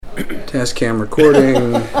Test cam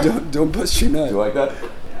recording. Don't bust your nut. You like that?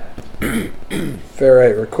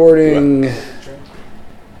 Ferrite recording.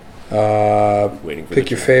 Waiting for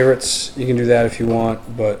Pick your favorites. You can do that if you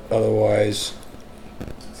want, but otherwise,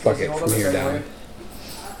 fuck it from here down.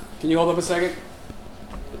 Can you hold up a second?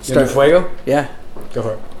 Start fuego? Yeah. Go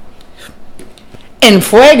for it. En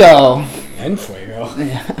fuego. En fuego.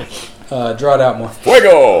 Draw it out more.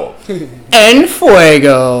 Fuego! En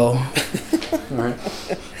fuego. Alright.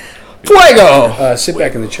 Fuego. Sit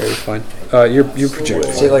back in the chair, it's fine. You're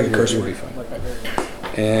projecting. Say it like a curse word, be fine.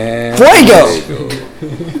 And Fuego.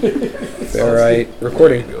 Ferrite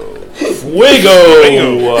recording.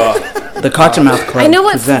 Fuego! The Cottonmouth Club. I know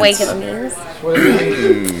what presents. fuego means.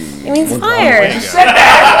 It means fire.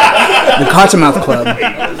 The Cottonmouth Club.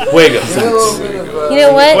 Fuego. You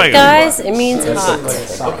know what, Fuego. guys? It means hot.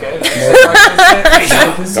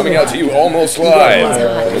 Coming out to you almost live.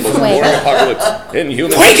 The most boring apocalypse in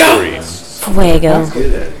human history. Fuego.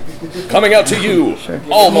 Coming out to you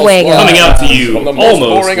almost Fuego. live. Coming out to you From the most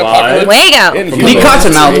almost boring live. apocalypse Fuego. in The human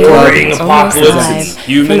Cottonmouth Boring Club. Almost apocalypse live. in From the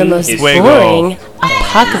human most history. boring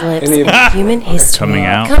apocalypse in human history. Coming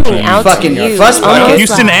out. Coming out Fucking to you. fuss bucket. almost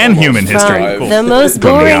Houston live. and human history. From Cool. the most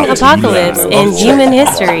boring out to apocalypse in human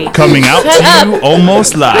history. Coming out Shut to up. you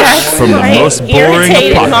almost live from the right. most boring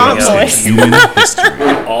Irritated apocalypse mom in voice. human history.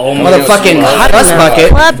 Motherfucking fuss bucket.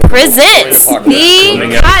 Club presents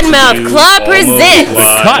the Cottonmouth Club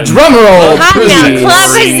presents. Drum roll, Cottonmouth please. Club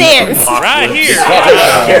presents. Right here.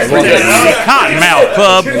 Cottonmouth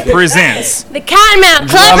Club presents. The Cottonmouth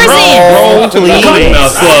Club presents. Roll, please.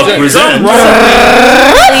 Cottonmouth Club presents.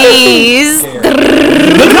 Please.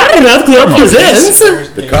 The Cottonmouth Club presents.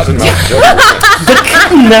 The Cottonmouth Club The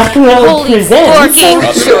Cottonmouth Club Holy presents. forking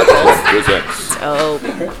short. presents. Oh. The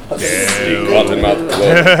Cottonmouth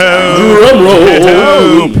Club. Drum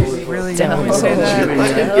roll.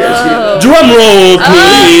 Drum roll,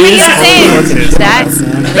 please. That's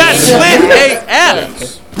Lit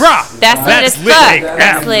AF. Bruh. That's lit as lit fuck. AF.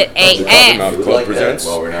 That's lit AF. Cottonmouth Club presents.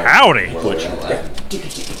 Howdy.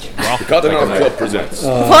 The Cottonmouth Club presents.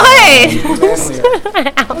 What?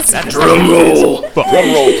 Drum roll,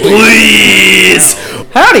 please.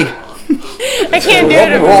 Howdy. I can't do it.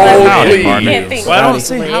 Howdy, please. partner. Can't think. Well, I don't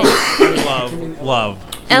say howdy. Love.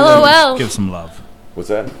 LOL. Give some love. What's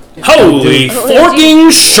that? Holy forking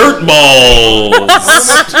shirt balls!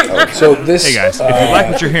 So this. Hey guys, if you like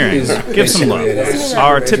what you're hearing, give some love.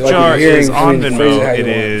 Our tip If you like jar what you're is hearing, on phrase Venmo. how you It want. If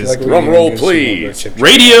you is like what Drum you're roll, hearing, please. just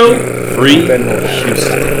Radio Free Venmo.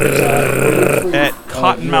 at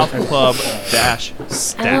Cottonmouth Club dash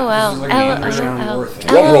staff. LOL.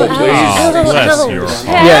 Drum roll, please. Bless your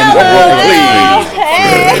heart.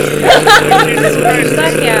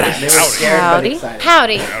 Howdy.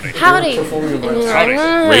 Howdy. Howdy.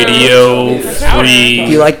 Radio Free.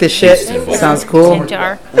 Do you like this shit? Sounds cool. Tip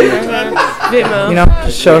jar. You know,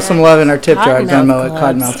 just show some love in our tip jar at Venmo at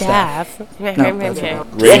Cottonmouth Staff.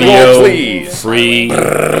 Radio please. Free.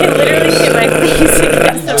 Literally hit my face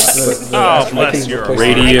against the Oh, bless your heart.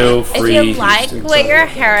 Radio If Free. you like what you're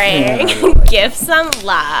hearing, give some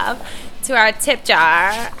love to our tip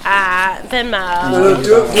jar at Venmo.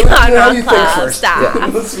 Cottonmouth Club staff.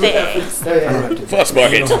 Thanks. Fuss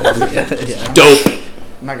bucket. Dope.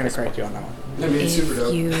 I'm not going to correct you on that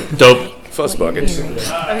one. Dope. Fuss bucket.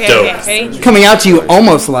 Okay, Dope. okay, ready? Coming out to you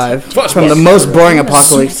almost live from the most boring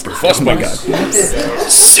apocalypse. Fuss bucket.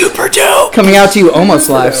 Super dope. Coming out to you almost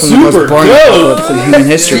live from the most boring apocalypse in human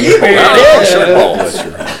history. Shirt balls.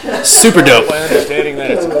 Super dope. Understanding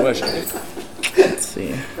that it's a question. Let's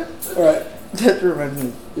see. Alright. That reminds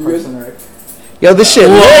me. You guys alright? Yo, this shit.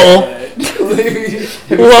 Lol.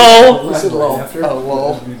 Lol. Listen,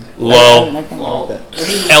 lol. Lol.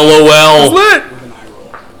 LOL.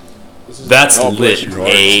 That's lit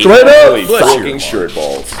A. Holy fucking shirt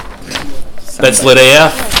balls. That's lit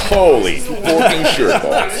AF. Holy fucking shirt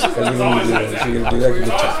balls.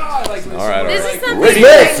 Alright, This is something Radio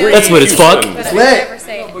Free. That's lit as fuck. that I never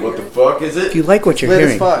say. What the fuck is If it? you like what you're Lit as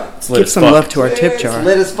hearing, fuck. give some love to our tip jar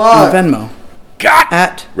Lit as on fuck. Venmo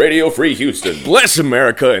at Radio Free Houston. Bless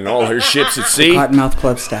America and all her ships at sea. Cottonmouth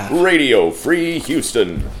Club staff. Radio Free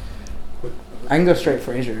Houston. I can go straight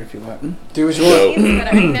Fraser if you want. Do what you want.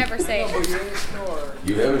 But I never say.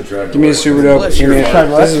 You haven't tried. Give me a super dope. Give me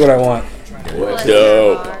this is what I want.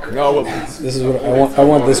 Dope. No, This is what I want. I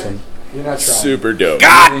want this one. You're not trying. super dope. Lit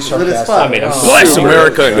as fuck. Bless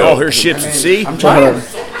America and all her ships at sea. I'm trying.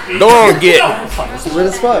 Go on and get. Lit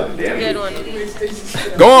as fuck. Good one.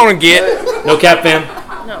 Go on and get. No cap, fam.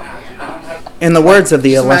 No. In the words of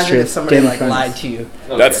the Just imagine if illustrious somebody Damon like Friends. lied to you.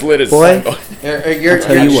 That's lit as Boy. You're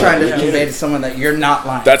tell you trying what. to convey to someone that you're not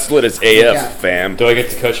lying. That's lit as AF, fam. Do I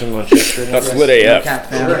get to coach him on shit? That's lit AF. Cat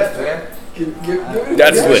fan.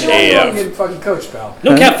 That's lit AF. Getting fucking coach, pal.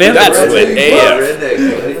 No cap, fam. That's lit AF.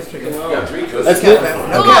 That's cat fan.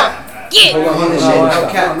 No cat. Get. No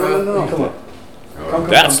cat, bro. No, come on.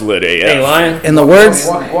 That's lit Hey, AF. Lion. In the words.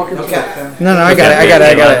 Walk No into cat fan. No, I got it. I got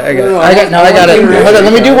it. Hold on,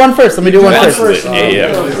 let me do one first. That's lit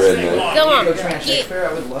AF. Go on. Get. Shakespeare,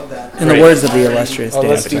 I would love that. In the words of the illustrious Oh,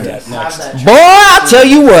 Damon let's do Friends. that next. Boy, I'll tell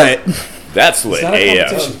you what. That's lit Not a AF.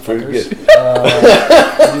 competition, fuckers. You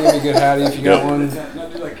give me a good hattie if you got one. I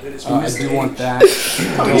do want that.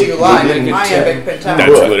 Coming to you live in Miami, Big Pin Town.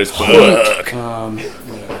 That's lit as fuck. Whatever.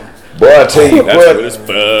 Boy, I tell you That's what. lit as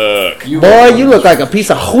fuck. Boy, you look like a piece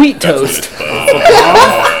of wheat toast.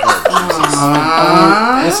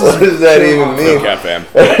 What does that even No mean? cap, fam.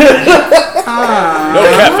 No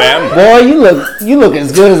cap, fam. Boy, you look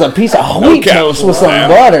as good as a piece of wheat cap, toast with some man.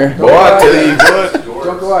 butter. Boy, I tell you what.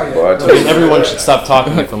 Don't go out Boy, I yet. tell you Everyone should stop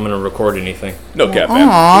talking if I'm going to record anything. No cap, fam.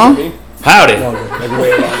 Aw. Howdy. Like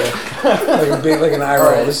way longer. Like a big, like an eye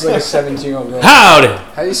roll. This is like a 17-year-old girl. Howdy.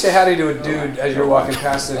 How do you say howdy to a dude as you're walking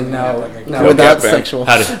past it? And now, like, No, without cap, man. sexual.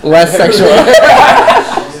 Howdy. Less sexual.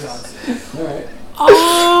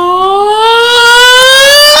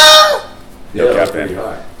 No cap, fam.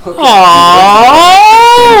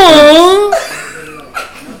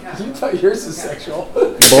 You thought yours is sexual.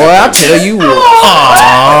 Boy, I'll tell you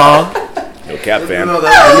what. No cap, fam. No,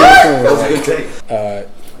 that was a good take.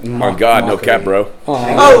 On God, no cap, bro.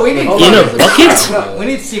 Oh, we need In a bucket? we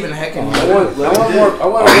need Stephen Hecken. I want more. I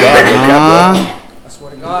want On God, no cap, I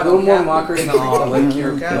swear to God, a little more mockery. No, Like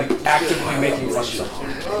you're like actively making fun of something.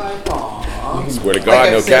 bro. Swear to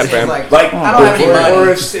God, no cap, fam. Like, I don't have any money. Or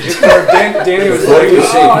if Danny was like,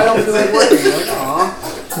 oh, I don't feel like working. Like, aw.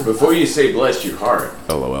 Before you say bless your heart.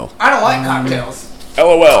 LOL. I don't like cocktails.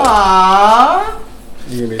 LOL. Aww.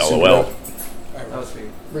 You gonna be a super LOL. dope? That was sweet.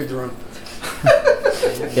 Read the room.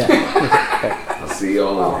 I'll see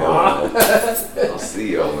y'all in hell. I'll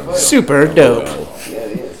see y'all in hell. Super dope. Yeah,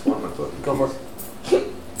 it is. One of my fucking Go for it.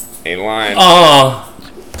 Ain't lying.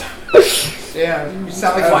 Yeah, you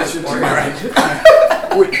sound like my sport.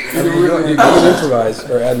 Wait, you can improvise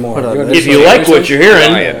or add more. If you like what you're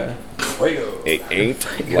hearing, Lying. It ain't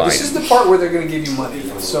This is lying. the part where they're going to give you money.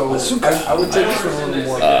 So I would take this one a little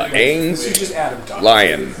more. Ain't This is just Adam talking.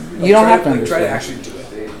 lying. You don't have to Try to understand. actually do it.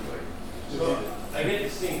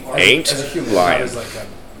 Ain't As a human, lying. not as like a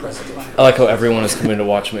presentation. I like how everyone is coming to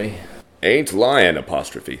watch me. Ain't lying,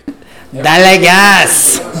 apostrophe. Dale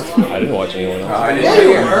gas. I didn't watch anyone else. Yeah,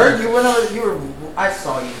 you heard. You went over. You were. I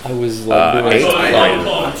saw you. I was like, Ain't lying.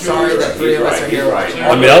 I'm sorry that three of us are here watching.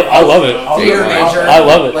 I mean, I love it. Theater major. I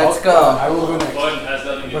love it. Let's go. I will go next. Fun has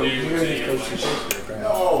nothing to do You're going to with get coached to Shakespeare.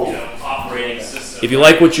 operating system. If you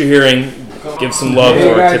like what you're hearing, give some love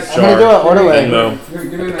to our tip I'm gonna do jar, it orderly. Venmo, You're the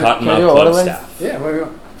gonna Cottonmouth do it Club orderly? staff. Yeah, where we go?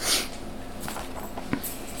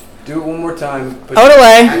 Do it one more time. But Orderly.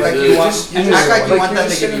 Act like you want. just- Act like you want you're them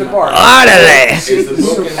just to give sitting you in the money. bar. Orderly. Is the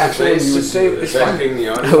book in the Actually, face you would say it's fine. affecting the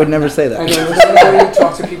I audience? would never say I that. know, this is how you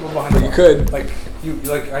talk to people behind you. You could. Like, you,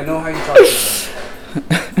 like, I know how you talk to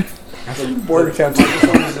them. Bordertown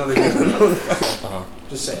telephone is another good one.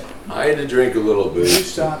 Just say it. I had to drink a little Can you bit.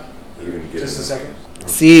 stop Even get just a it. second?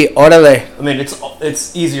 See, orderly. I mean,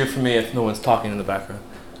 it's easier for me if no one's talking in the background.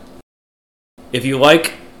 If you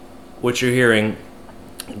like what you're hearing,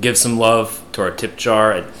 give some love to our tip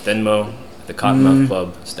jar at Venmo, the Cottonmouth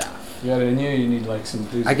Club staff. You got it in you, you need like some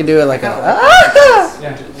dudes. I can do it like a.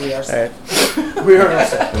 Yeah, we are. Alright. We are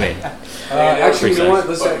set. I mean, Actually, you know what?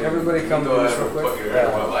 Precise. Let's let everybody come to Go this ahead, real quick. fuck your hair,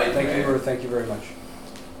 my life, Thank man. you very much.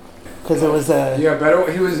 Because it was a. Yeah, better.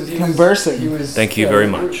 He was Conversing. He was. Thank you very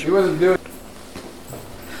much. He wasn't doing.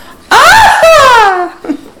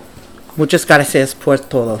 Muchas gracias por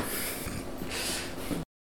todo.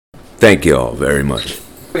 Thank you all very much.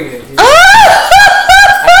 it. He-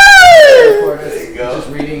 Just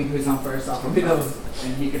reading who's on first off of knows.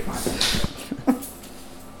 and he could find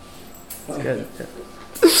it. Good.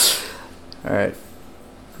 Alright.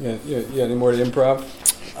 Yeah. Any more to improv?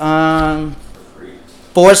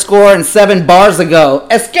 7 bars ago.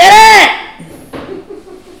 Let's get it!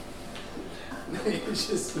 You're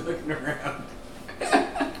just looking around.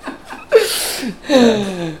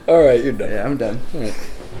 All right, you're done. Yeah, I'm done. All right.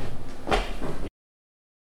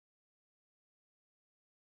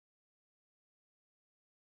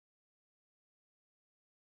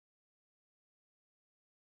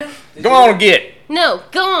 Go on and get. No,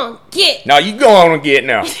 go on, get. Now you go on and get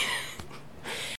now.